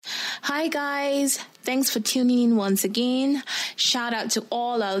Hi guys, thanks for tuning in once again. Shout out to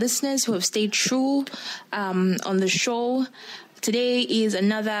all our listeners who have stayed true on the show. Today is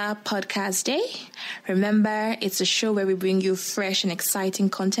another podcast day. Remember, it's a show where we bring you fresh and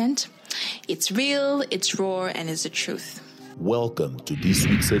exciting content. It's real, it's raw, and it's the truth. Welcome to this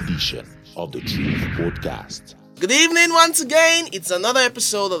week's edition of the Truth Podcast. Good evening once again. It's another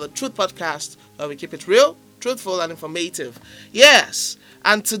episode of the Truth Podcast where we keep it real, truthful, and informative. Yes.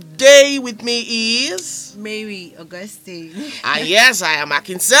 And today with me is... Mary Augustine. Yes, I am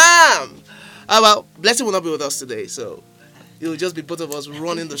Akin Sam. Well, Blessing will not be with us today, so it will just be both of us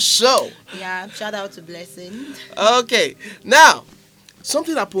running the show. Yeah, shout out to Blessing. Okay, now,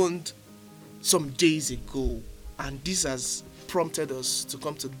 something happened some days ago, and this has prompted us to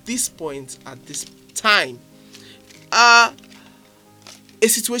come to this point at this time. A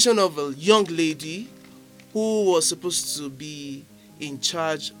situation of a young lady who was supposed to be in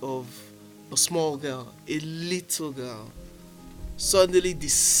charge of a small girl, a little girl, suddenly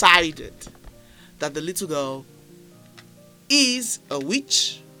decided that the little girl is a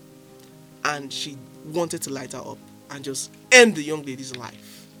witch and she wanted to light her up and just end the young lady's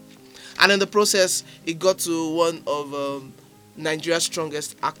life. And in the process, it got to one of Nigeria's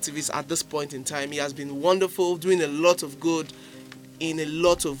strongest activists at this point in time. He has been wonderful, doing a lot of good in a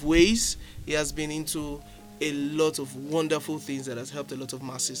lot of ways. He has been into a lot of wonderful things that has helped a lot of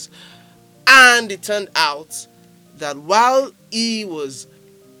masses. And it turned out that while he was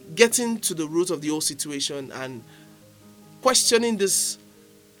getting to the root of the whole situation and questioning this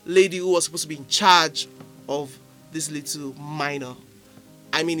lady who was supposed to be in charge of this little minor,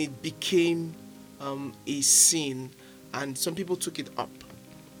 it became a sin, and some people took it up.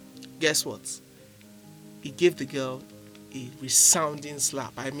 Guess what? He gave the girl a resounding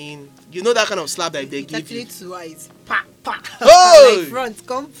slap. You know that kind of slap that they give you. It's actually twice. Pa, pa. Oh! Like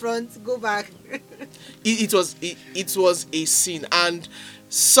come front, go back. It was a sin, and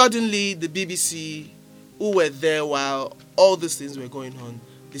suddenly the BBC, who were there while all these things were going on,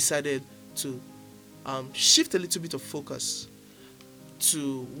 decided to shift a little bit of focus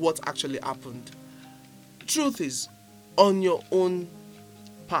to what actually happened. Truth is, on your own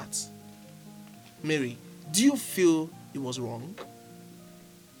part, Mary, do you feel it was wrong?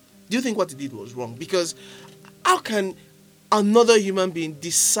 Do you think what he did was wrong? Because how can another human being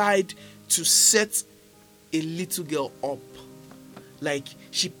decide to set a little girl up? Like,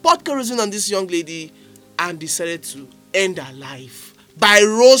 she poured kerosene on this young lady and decided to end her life by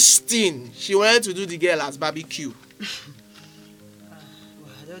roasting. She wanted to do the girl as barbecue.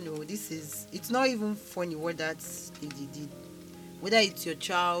 I don't know. It's not even funny what that lady did. Whether it's your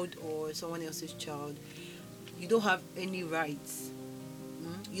child or someone else's child, you don't have any rights.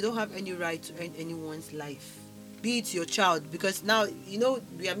 You don't have any right to end anyone's life. Be it your child, because now,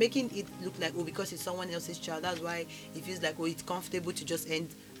 we are making it look like, because it's someone else's child, that's why it feels like, it's comfortable to just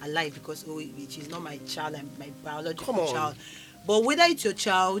end a life because, she's not my child, I'm my biological child. But whether it's your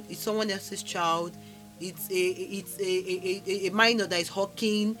child, it's someone else's child, it's a minor that is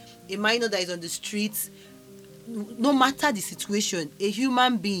hawking, a minor that is on the streets, no matter the situation, a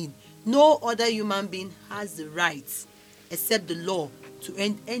human being, no other human being has the right, except the law, to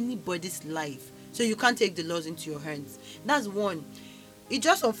end anybody's life. So you can't take the laws into your hands. That's one. It's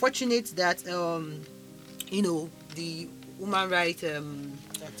just unfortunate that, the human rights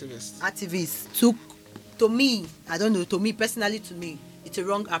activists took, to me personally, it's a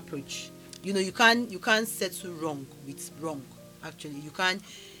wrong approach. You can't settle wrong with wrong. Actually,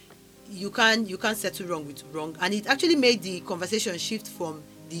 you can't settle wrong with wrong. And it actually made the conversation shift from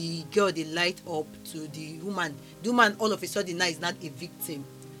the girl they light up to the woman. The woman all of a sudden now is not a victim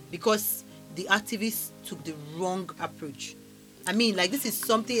because the activists took the wrong approach. This is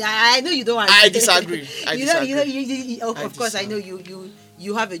something I know you don't. I disagree. Of course, I know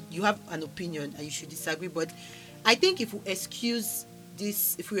you have an opinion and you should disagree. But I think if we excuse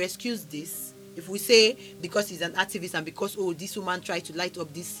this, if we say because he's an activist and because this woman tried to light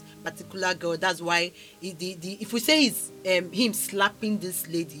up this particular girl, that's why if we say him slapping this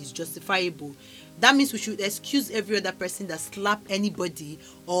lady is justifiable, that means we should excuse every other person that slap anybody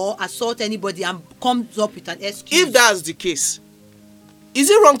or assault anybody and comes up with an excuse. If that's the case, is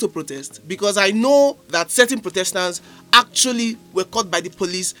it wrong to protest? Because I know that certain protesters actually were caught by the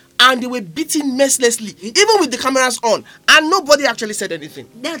police and they were beaten mercilessly, even with the cameras on, and nobody actually said anything.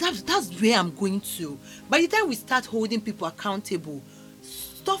 That's where I'm going to. By the time we start holding people accountable,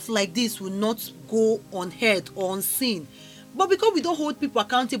 stuff like this will not go unheard or unseen. But because we don't hold people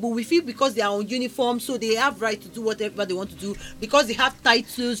accountable, we feel because they are on uniform, so they have right to do whatever they want to do, because they have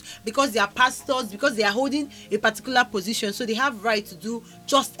titles, because they are pastors, because they are holding a particular position, so they have right to do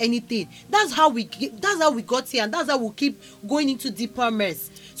just anything. That's how we got here, and that's how we'll keep going into deeper mess.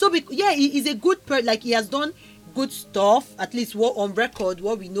 So he is a good like he has done good stuff, at least what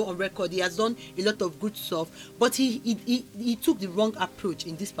we know on record, he has done a lot of good stuff, but he took the wrong approach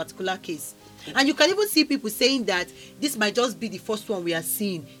in this particular case. And you can even see people saying that this might just be the first one we are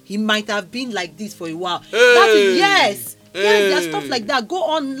seeing. He might have been like this for a while. Yes, there's stuff like that. Go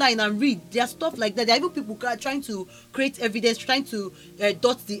online and read. There's stuff like that. There are even people trying to create evidence, trying to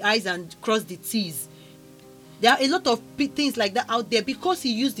dot the I's and cross the T's. There are a lot of things like that out there because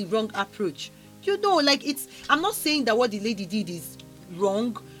he used the wrong approach. I'm not saying that what the lady did is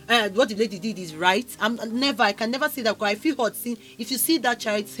wrong. What the lady did is right. I can never say that, because I feel hurt seeing, if you see that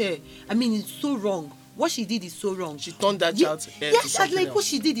child's hair, I mean, it's so wrong. What she did is so wrong. She turned that child's hair to something else. What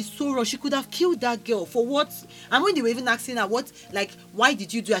she did is so wrong. She could have killed that girl for what? And when they were even asking her why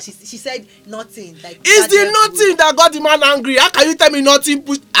did you do that, she said nothing. It's the nothing that got the man angry. How can you tell me nothing?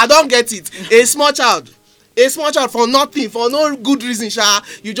 I don't get it. A small child for nothing, for no good reason,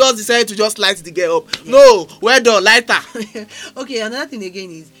 you just decided to just light the girl up. Yeah. No, well done, lighter. Okay, another thing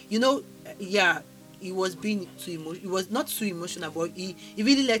again is, he was being too emotional. He was not too emotional, but he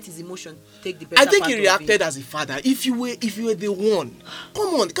really let his emotion take the better part. I think he reacted as a father. If you were the one,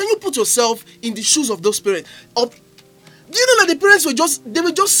 come on, can you put yourself in the shoes of those parents? Do you know that the parents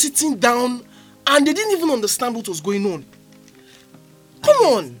were just sitting down and they didn't even understand what was going on? Come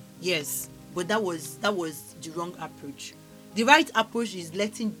on. Yes. But that was the wrong approach. The right approach is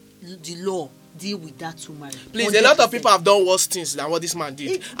letting the law deal with that woman. Please, 100%. A lot of people have done worse things than what this man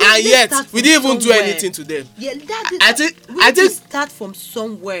did, and yet we didn't even do anything to them. Yeah, I think to start from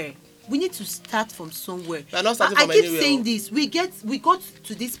somewhere. We need to start from somewhere. We're not starting from anywhere. I keep anywhere. saying this. We got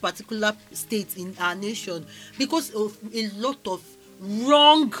to this particular state in our nation because of a lot of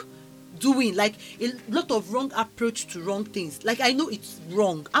wrong doing, a lot of wrong approach to wrong things. I know it's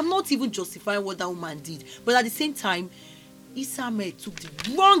wrong. I'm not even justifying what that woman did, but at the same time, Issa Ahmed took the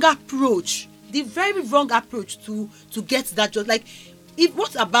wrong approach, the very wrong approach to get that job.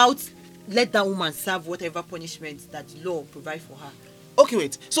 What about let that woman serve whatever punishment that the law provide for her? Okay,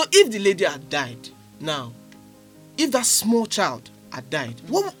 wait. So if the lady had died now, if that small child had died,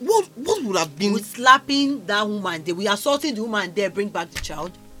 what would have been? With slapping that woman, we assaulting the woman there, bring back the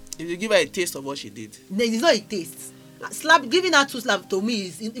child. If you give her a taste of what she did. No, it's not a taste. Giving her 2 slaps to me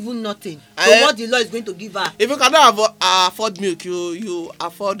is even nothing. So what the law is going to give her. If you cannot afford milk, you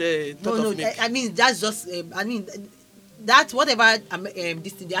afford a tot of milk. I mean, that's just, that whatever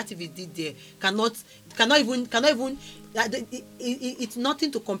the activist did there cannot even, it's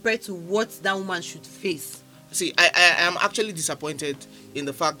nothing to compare to what that woman should face. See, I am actually disappointed in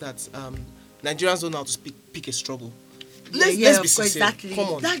the fact that Nigerians don't know how to pick a struggle. Let's be sincere. Exactly.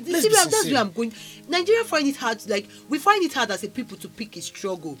 Come on. That's where I'm going. Nigeria find it hard. We find it hard as a people to pick a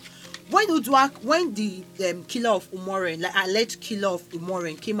struggle. When the killer of Umoren, alleged killer of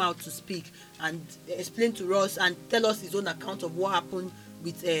Umoren, came out to speak and explain to us and tell us his own account of what happened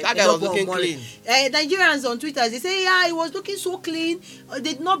with that guy was looking clean. Nigerians on Twitter, they say, he was looking so clean.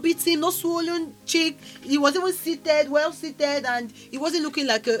 They did not beat him, no swollen cheek. He was even well seated, and he wasn't looking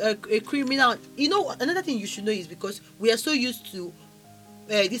like a criminal. Another thing you should know is because we are so used to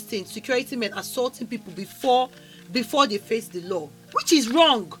this thing, security men assaulting people before they face the law, which is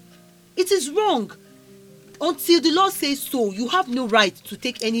wrong. It is wrong. Until the law says so, you have no right to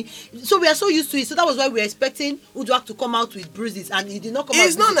take any. So we are so used to it. So that was why we were expecting Uduak to come out with bruises, and he did not come out.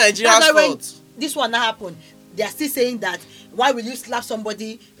 It's not Nigeria's fault. This one happened. They are still saying that. Why will you slap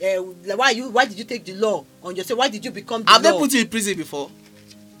somebody? Why did you take the law on yourself? Why did you become the law? Have they put you in prison before?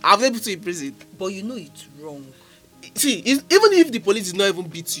 But you know it's wrong. See, even if the police did not even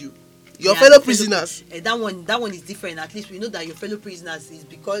beat you, your fellow prisoners. That one is different. At least we know that your fellow prisoners is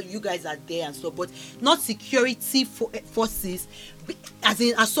because you guys are there and so, but not security forces, as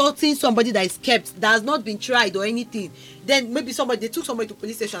in assaulting somebody that is kept, that has not been tried or anything. Then maybe they took somebody to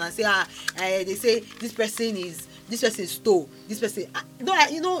police station and say, they say this person stole. This person.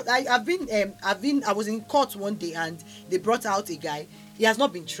 I was in court one day and they brought out a guy. He has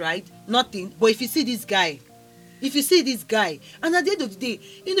not been tried, nothing. But if you see this guy, and at the end of the day,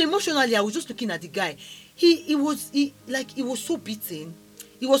 emotionally, I was just looking at the guy. He was so beaten.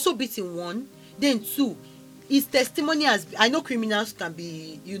 He was so beaten, one. Then two, his testimony I know criminals can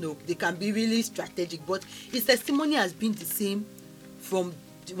be, they can be really strategic, but his testimony has been the same from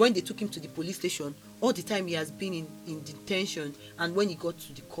when they took him to the police station. All the time he has been in detention and when he got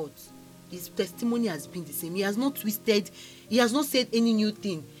to the court. his testimony has been the same. He has not twisted. He has not said any new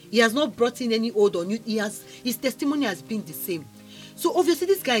thing. He has not brought in any old or new. His testimony has been the same. So obviously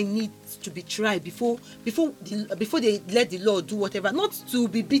this guy needs to be tried before they let the law do whatever. Not to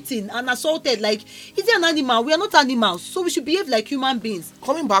be beaten and assaulted. Like, is he an animal? We are not animals, so we should behave like human beings.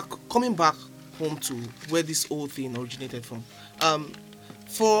 Coming back home to where this whole thing originated from.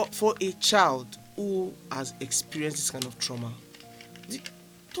 For a child who has experienced this kind of trauma,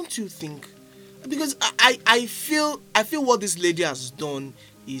 don't you think? Because I feel what this lady has done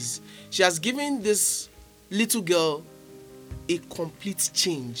is she has given this little girl a complete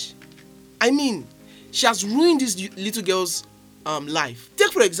change. I mean, she has ruined this little girl's life.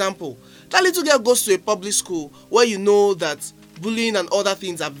 Take for example, that little girl goes to a public school where you know that bullying and other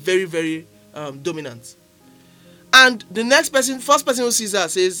things are very, very dominant. And the first person who sees her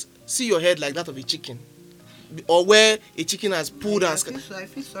says, "See your head like that of a chicken," or where a chicken has pulled her. I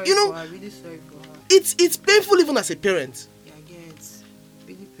feel sorry you know, for her. Really sorry for her. It's painful even as a parent. Yeah, again, it's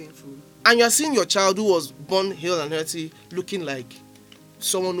really painful. And you're seeing your child who was born hale and healthy looking like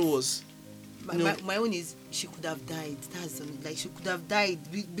someone who was. My own is she could have died. That's like she could have died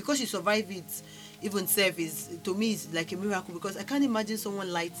because she survived it. Even self is, to me, is like a miracle, because I can't imagine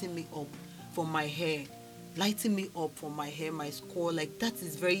someone lighting me up for my hair, my skull. Like, that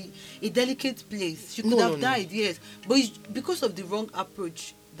is a delicate place. She could have died, yes, but because of the wrong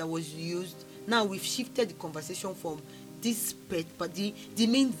approach that was used. Now we've shifted the conversation from this pet, but the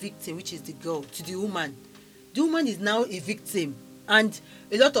main victim, which is the girl, to the woman. The woman is now a victim, and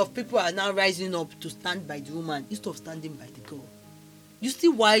a lot of people are now rising up to stand by the woman instead of standing by the girl. You see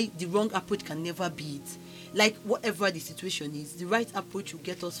why the wrong approach can never be it. Like, whatever the situation is, the right approach will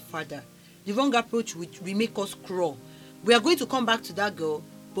get us further. The wrong approach will make us crawl. We are going to come back to that girl,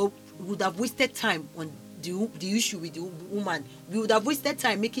 but we would have wasted time on the issue with the woman. We would have wasted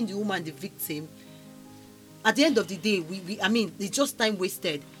time making the woman the victim. At the end of the day, it's just time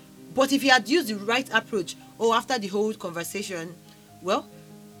wasted. But if you had used the right approach, after the whole conversation, well,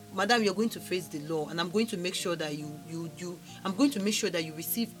 madam, you're going to face the law, and I'm going to make sure that I'm going to make sure that you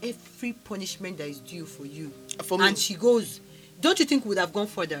receive every punishment that is due for you. And she goes, don't you think we would have gone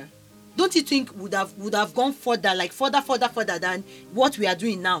further? Don't you think would have gone further, like further than what we are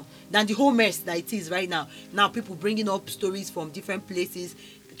doing now, than the whole mess that it is right now? Now people bringing up stories from different places,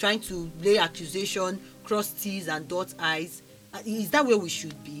 trying to lay accusation, cross T's and dot I's. Is that where we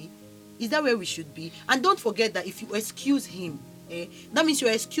should be? And don't forget that if you excuse him, that means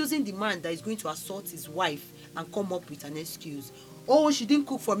you're excusing the man that is going to assault his wife and come up with an excuse. She didn't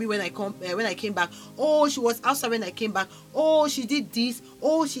cook for me when I came back. She was outside when I came back. She did this.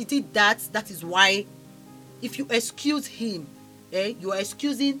 She did that. That is why. If you excuse him, you are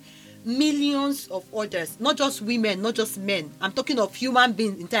excusing millions of others, not just women, not just men. I'm talking of human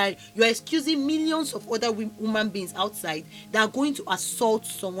beings entirely. You are excusing millions of other human beings outside that are going to assault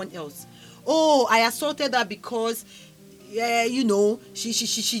someone else. I assaulted her because,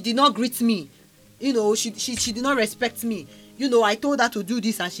 she did not greet me. She did not respect me. I told her to do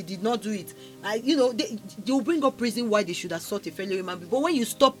this and she did not do it. They will bring up reason why they should assault a fellow human being. But when you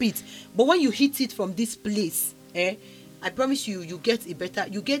stop it, when you hit it from this place, I promise you, you get a better.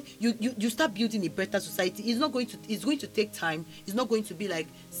 You start building a better society. It's going to take time. It's not going to be like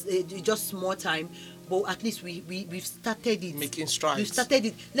just small time. But at least we've started it. Making strides. We've started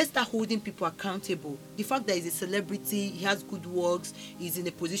it. Let's start holding people accountable. The fact that he's a celebrity, he has good works, he's in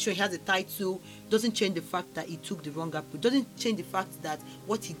a position, he has a title, doesn't change the fact that he took the wrong approach. Doesn't change the fact that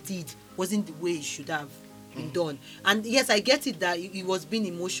what he did wasn't the way it should have been done. And yes, I get it that he was being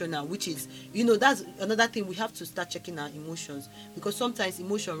emotional, which is, that's another thing. We have to start checking our emotions, because sometimes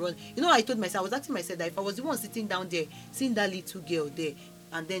emotion run. I told myself, I was asking myself that if I was the one sitting down there, seeing that little girl there,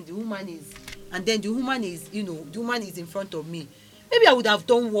 and then the woman is in front of me, maybe I would have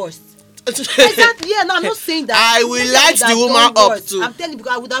done worse. Exactly. Yeah, no, I'm not saying that. I will light the woman up too. I'm telling you,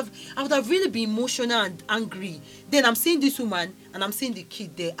 because I would have really been emotional and angry. Then I'm seeing this woman and I'm seeing the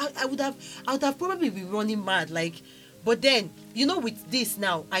kid there. I would have probably been running mad. But then, with this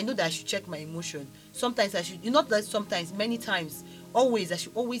now, I know that I should check my emotion. Sometimes I should, not that sometimes, many times, I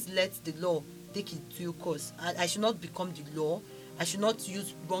should always let the law take its due course. I should not become the law. I should not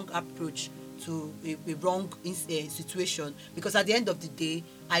use wrong approach to a wrong situation, because at the end of the day,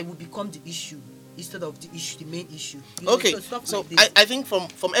 I will become the issue instead of the main issue. Okay, so I think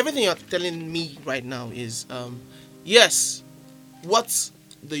from everything you're telling me right now is, yes, what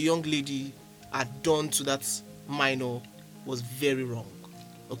the young lady had done to that minor was very wrong.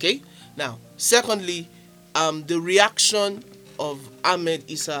 Okay? Now, secondly, the reaction of Ahmed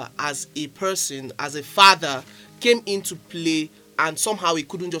Issa as a person, as a father, came into play and somehow he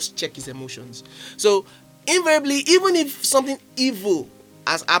couldn't just check his emotions. So invariably, even if something evil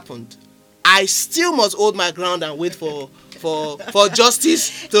has happened, I still must hold my ground and wait for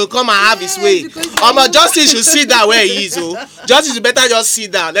justice to come and have his way. Justice should sit down where he is. Oh, justice, you better just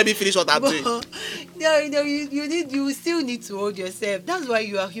sit down. Let me finish what I'm doing. No, you still need to hold yourself. That's why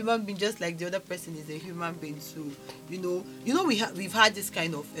you are a human being, just like the other person is a human being too. We've had this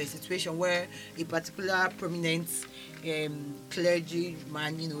kind of situation where a particular prominent clergy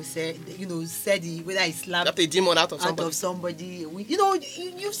man, said whether he slapped a demon out of somebody.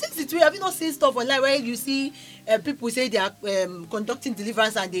 You've seen situation. Have you not seen stuff online where you see people say they are conducting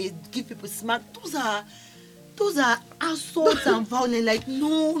deliverance and they give people smack? Those are assaults and violence. Like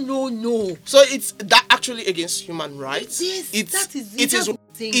no. So it's that actually against human rights.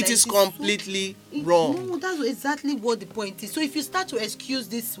 It is completely wrong. No, that's exactly what the point is. So if you start to excuse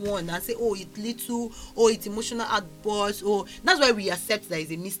this one and say, oh, it's little, or it's emotional outburst, or that's why we accept that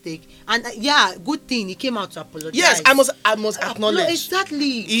it's a mistake. And good thing he came out to apologize. Yes, I must acknowledge.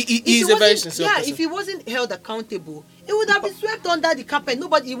 Exactly. He is a very sincere person. If he wasn't held accountable, it would have been swept under the carpet.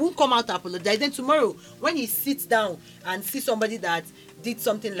 He won't come out to apologize. Then tomorrow, when he sits down and sees somebody that did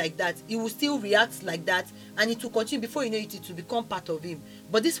something like that, he will still react like that, and it will continue. Before you know it will become part of him.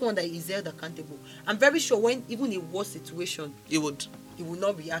 But this one that is held accountable, I'm very sure when even in a worse situation, he will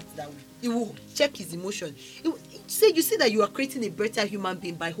not react that way. He will check his emotion. You see that you are creating a better human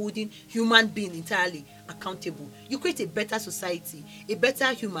being by holding human being entirely accountable. You create a better society, a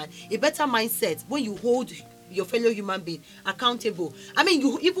better human, a better mindset when you hold your fellow human being accountable. I mean,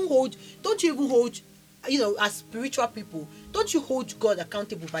 don't you even hold, as spiritual people, don't you hold God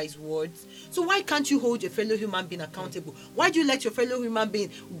accountable by his words? So why can't you hold your fellow human being accountable? Why do you let your fellow human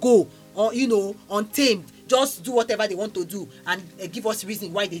being go, or untamed, just do whatever they want to do and give us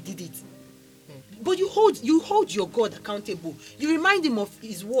reason why they did it? But you hold your God accountable. You remind him of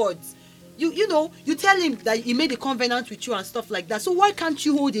his words. You tell him that he made a covenant with you and stuff like that. So why can't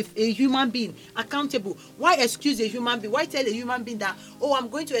you hold a human being accountable? Why excuse a human being? Why tell a human being that, oh, I'm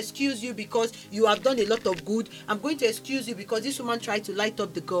going to excuse you because you have done a lot of good. I'm going to excuse you because this woman tried to light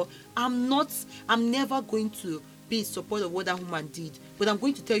up the girl. I'm never going to be in support of what that woman did. But I'm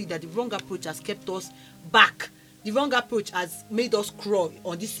going to tell you that the wrong approach has kept us back. The wrong approach has made us crawl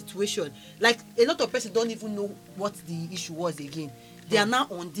on this situation. Like, a lot of persons don't even know what the issue was again. They are now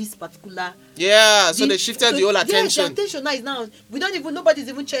on this particular. Yeah, so they shifted the whole attention. The attention now is nobody's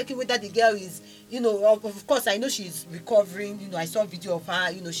even checking whether the girl is, of course, I know she's recovering. I saw a video of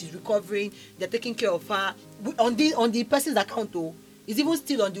her, she's recovering. They're taking care of her. On the person's account, though, it's even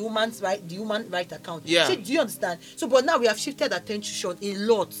still on the human right account. Yeah. So, do you understand? So, but now we have shifted attention a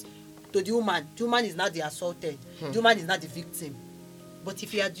lot to the woman. The woman is not the assaulted. The woman is not the victim. But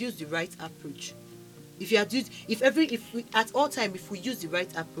if you had used the right approach, if we use the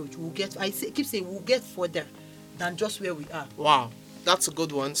right approach, we'll get further than just where we are. Wow, that's a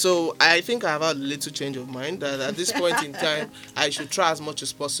good one. So I think I have a little change of mind that at this point in time, I should try as much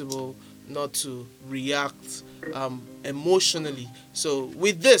as possible not to react emotionally. So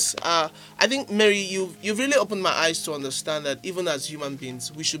with this, I think, Mary, you've really opened my eyes to understand that even as human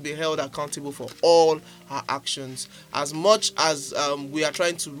beings, we should be held accountable for all our actions. As much as we are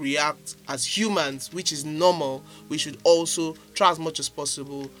trying to react as humans, which is normal, we should also try as much as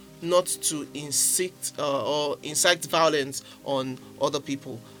possible not to incite violence on other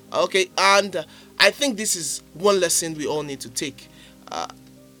people. Okay, and I think this is one lesson we all need to take.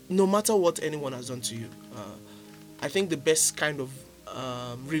 No matter what anyone has done to you, I think the best kind of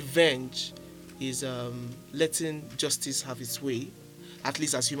revenge is letting justice have its way, at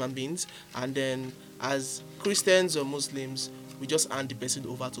least as human beings. And then as Christians or Muslims, we just hand the person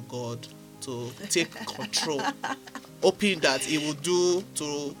over to God to take control, hoping that he will do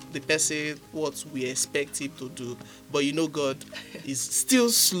to the person what we expect him to do. But God is still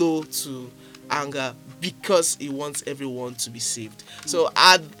slow to anger because he wants everyone to be saved. So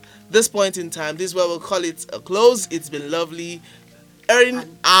at this point in time, this is where we'll call it a close. It's been lovely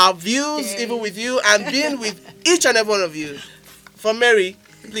airing our views even with you and being with each and every one of you. For Mary,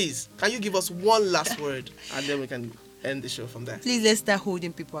 please, can you give us one last word and then we can end the show from there? Please, let's start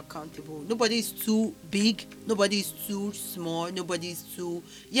holding people accountable. Nobody is too big. Nobody is too small. Nobody is too...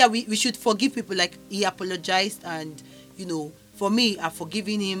 Yeah, we should forgive people. Like, he apologized and, for me, I've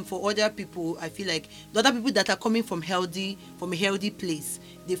forgiven him. For other people, I feel like the other people that are coming from a healthy place,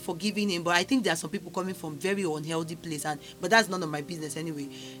 they've forgiven him. But I think there are some people coming from very unhealthy place, but that's none of my business anyway.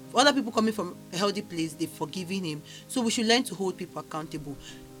 For other people coming from a healthy place, they've forgiven him. So we should learn to hold people accountable.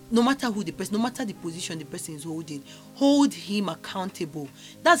 no matter who the person, no matter the position the person is holding, hold him accountable.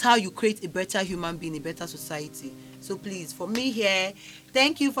 That's how you create a better human being, a better society. So please, for me here,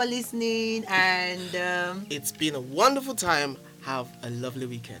 thank you for listening, and It's been a wonderful time. Have a lovely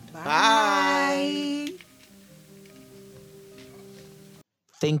weekend. bye.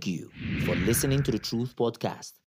 Thank you for listening to the Truth Podcast.